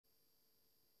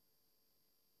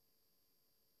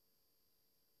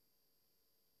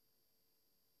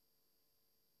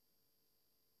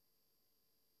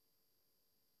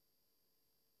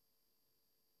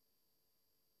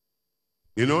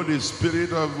You know, the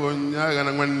spirit of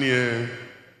Onyaganangwanye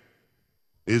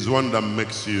is one that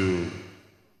makes you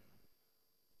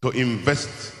to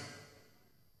invest,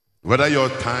 whether your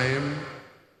time,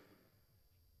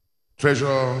 treasure,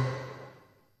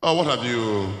 or what have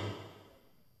you,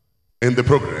 in the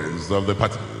progress of the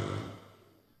party.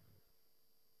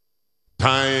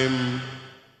 Time,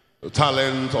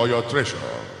 talent, or your treasure.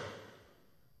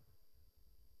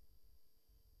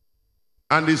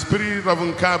 And the spirit of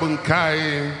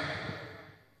Nkabunkai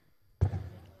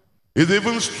is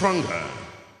even stronger,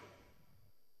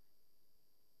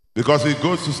 because it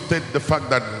goes to state the fact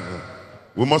that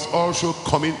we must all show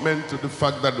commitment to the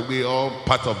fact that we are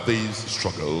part of this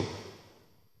struggle.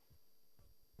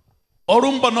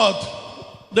 Orumba North,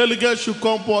 delegate should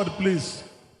come forward, please.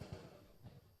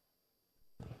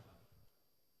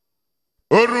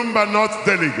 Orumba North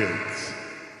delegates.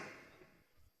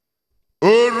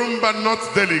 Orumba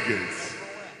North delegates.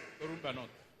 Orumba North.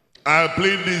 I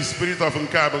plead the spirit of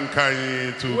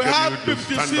Nkabunkai to We have get you to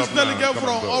 56 stand up delegates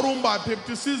now. from Orumba,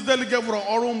 56 delegates from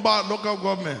Orumba local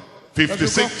government.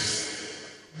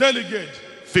 56. Delegate.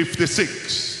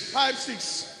 56.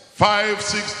 56.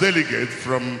 56 delegates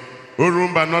from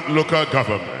Orumba North local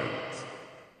government.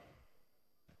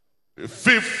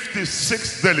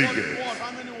 56 delegates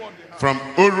How many wards they have? from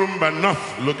Orumba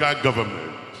North local government.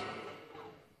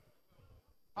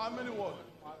 How many wards?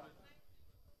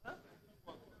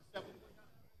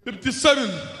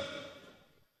 57.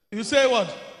 You say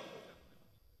what?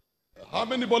 How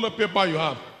many ballot paper you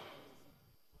have?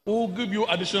 Who will give you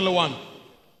additional one?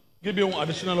 Give you one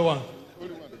additional one.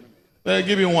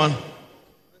 Give you one.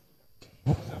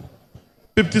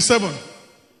 57.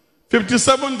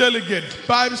 57 delegates.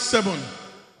 57.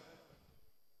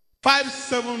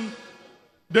 57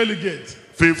 delegates.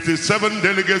 57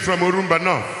 delegates from Orumba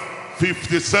North.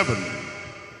 57.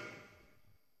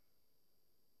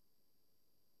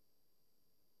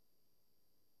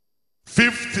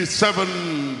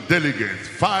 $57 delegates,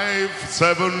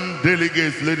 57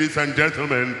 delegates, ladies and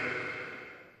gentlemen,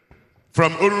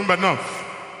 from Orumba North,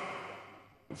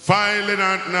 filing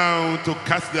out now to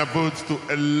cast their votes to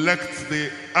elect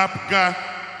the APGA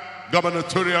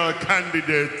gubernatorial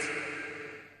candidate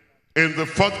in the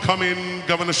forthcoming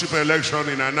governorship election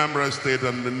in Anambra State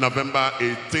on November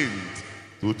 18th,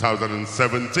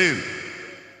 2017.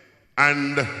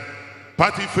 And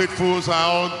party faithfuls are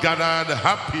all gathered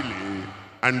happily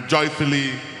and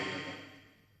joyfully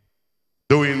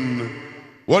doing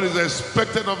what is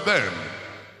expected of them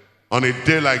on a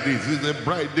day like this. It's a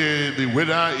bright day, the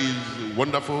weather is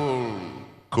wonderful,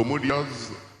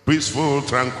 commodious, peaceful,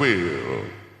 tranquil.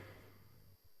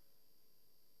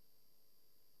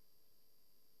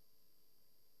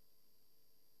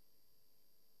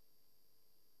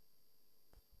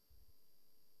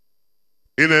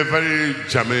 In a very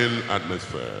germane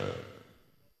atmosphere,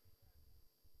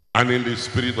 and in the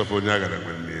spirit of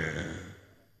Onyaganangwanye,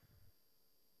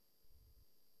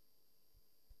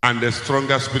 and the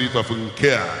stronger spirit of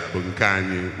Nkabunkai,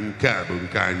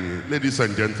 ladies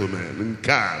and gentlemen,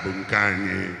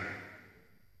 Nkabunkai.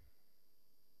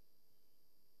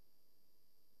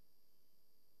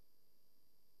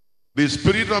 The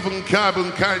spirit of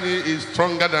Nkabunkai is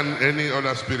stronger than any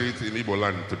other spirit in Igbo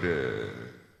land today.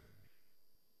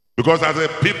 Because as a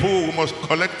people, we must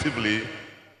collectively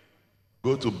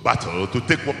go to battle to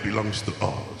take what belongs to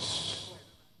us.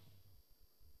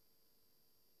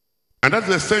 And that's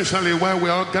essentially why we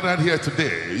are all gathered here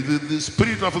today. It's the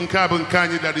spirit of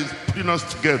Nkabunkai that is putting us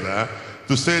together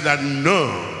to say that no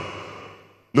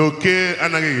ke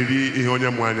anagiri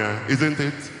ihonya mwanya, isn't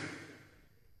it?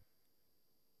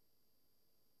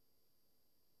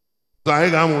 So I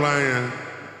ga mulanya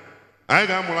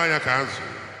kanzu.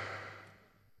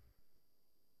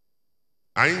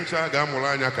 Aincha ga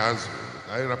mulanya kanzu.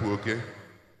 I rapu oke.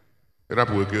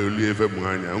 Rapu oke oli efe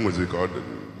mwanya. Unwezi ka odi.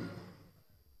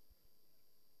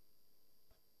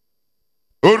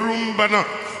 Orumba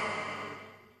North,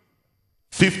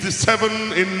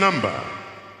 57 in number,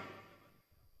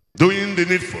 doing the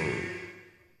needful,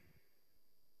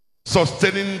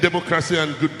 sustaining democracy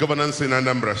and good governance in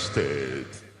Anambra State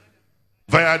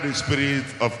via the spirit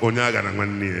of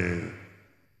Onyaganangwanye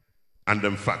and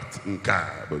in fact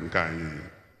Nkabunkai.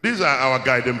 These are our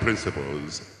guiding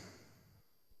principles.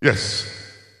 Yes.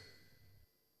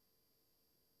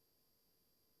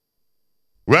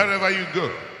 Wherever you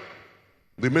go,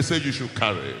 the message you should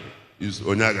carry is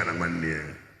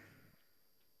Onyaganangwanye.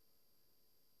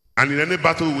 And in any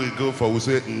battle we go for, we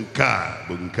say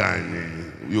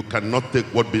Nkabunkai. You cannot take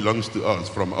what belongs to us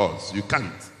from us. You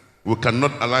can't. We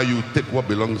cannot allow you to take what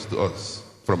belongs to us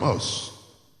from us.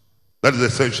 That is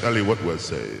essentially what we're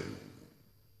saying.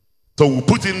 So we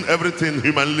put in everything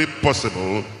humanly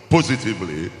possible,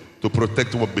 positively, to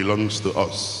protect what belongs to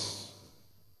us.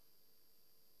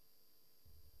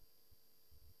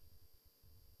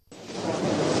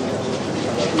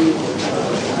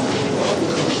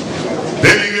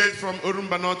 Delegates from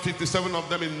Urumba North, 57 of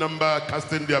them in number,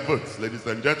 casting their votes, ladies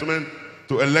and gentlemen,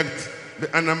 to elect the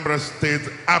Anambra State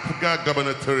APGA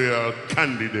gubernatorial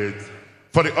candidate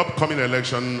for the upcoming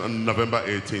election on November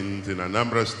 18th in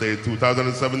Anambra State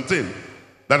 2017.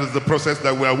 That is the process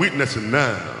that we are witnessing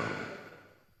now.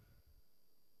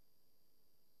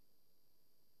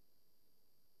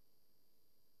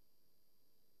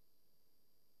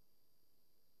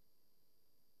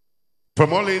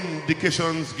 From all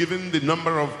indications, given the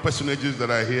number of personages that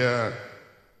are here,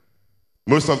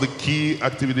 most of the key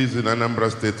activities in Anambra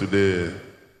State today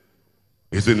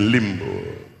is in limbo.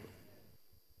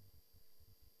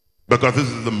 Because this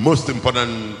is the most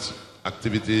important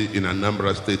activity in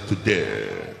Anambra State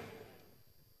today.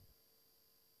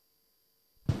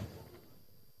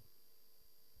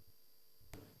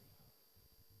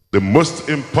 The most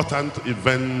important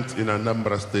event in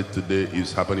Anambra State today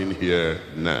is happening here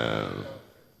now.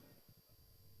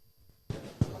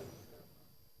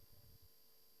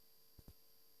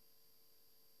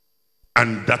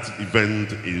 And that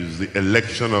event is the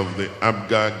election of the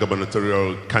APGA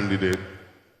gubernatorial candidate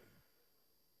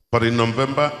for the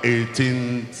November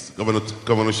 18th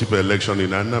governorship election in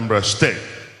Anambra State.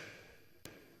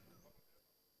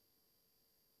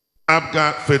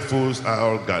 APGA faithfuls are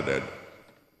all gathered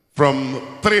from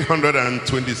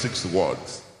 326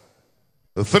 wards,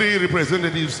 3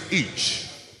 representatives each,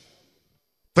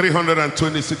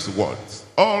 326 wards,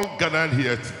 all gathered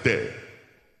here today,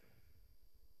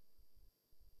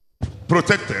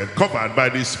 protected, covered by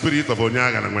the spirit of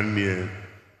Onyaga Nangwanie,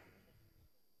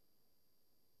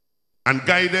 and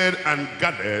guided and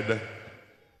guarded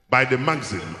by the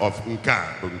maxim of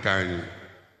Nka Bunkanyi.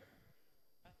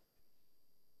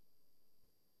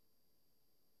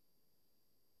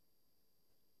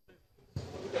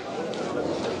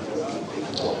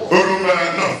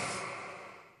 Urumba North.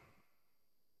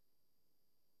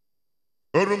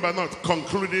 Urumba North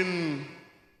concluding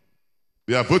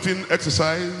their voting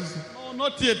exercise. No,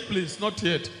 not yet, please, not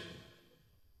yet.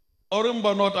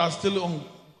 Urumba North are still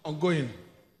ongoing.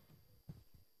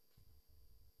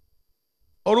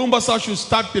 Urumba South should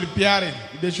start preparing.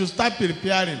 They should start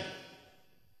preparing.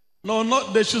 No,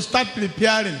 not they should start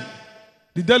preparing.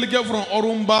 The delegate from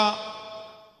Urumba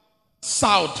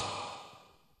South,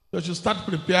 they should start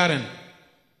preparing.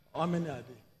 How many are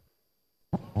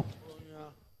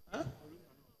they?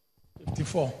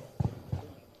 54.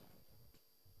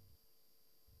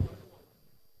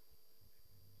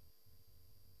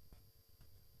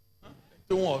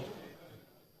 What?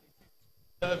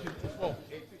 54.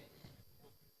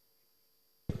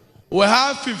 We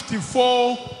have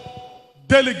 54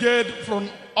 delegates from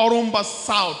Urumba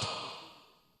South.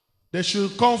 They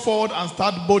should come forward and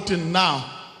start voting now.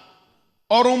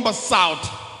 Urumba South,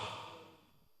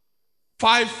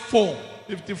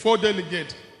 54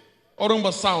 delegates.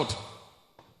 Urumba South.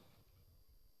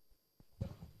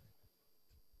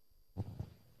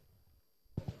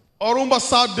 Urumba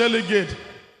South delegate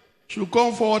should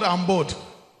come forward and vote.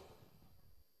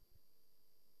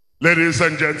 Ladies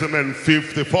and gentlemen,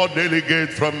 54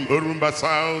 delegates from Urumba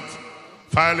South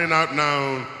filing out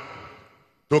now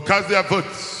to cast their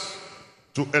votes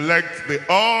to elect the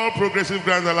All Progressive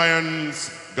Grand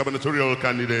Alliance gubernatorial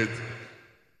candidate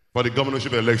for the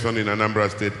governorship election in Anambra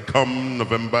State come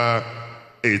November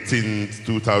 18th,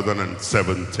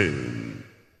 2017.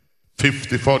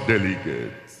 54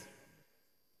 delegates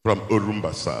from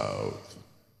Urumba South.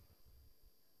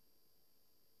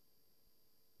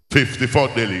 54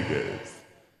 delegates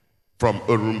from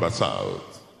Urumba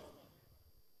South.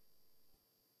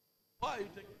 Why are you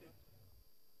taking it?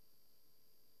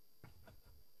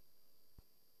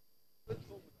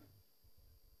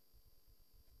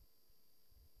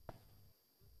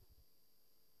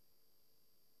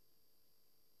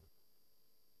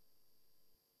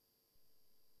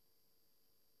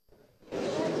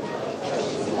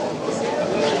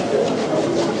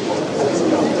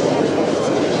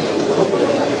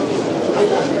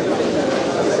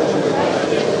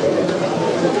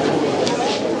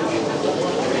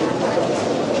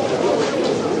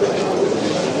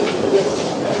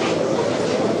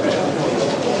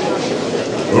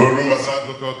 Urumba South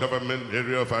Local Government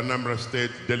area of Anambra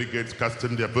State delegates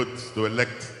casting their votes to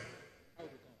elect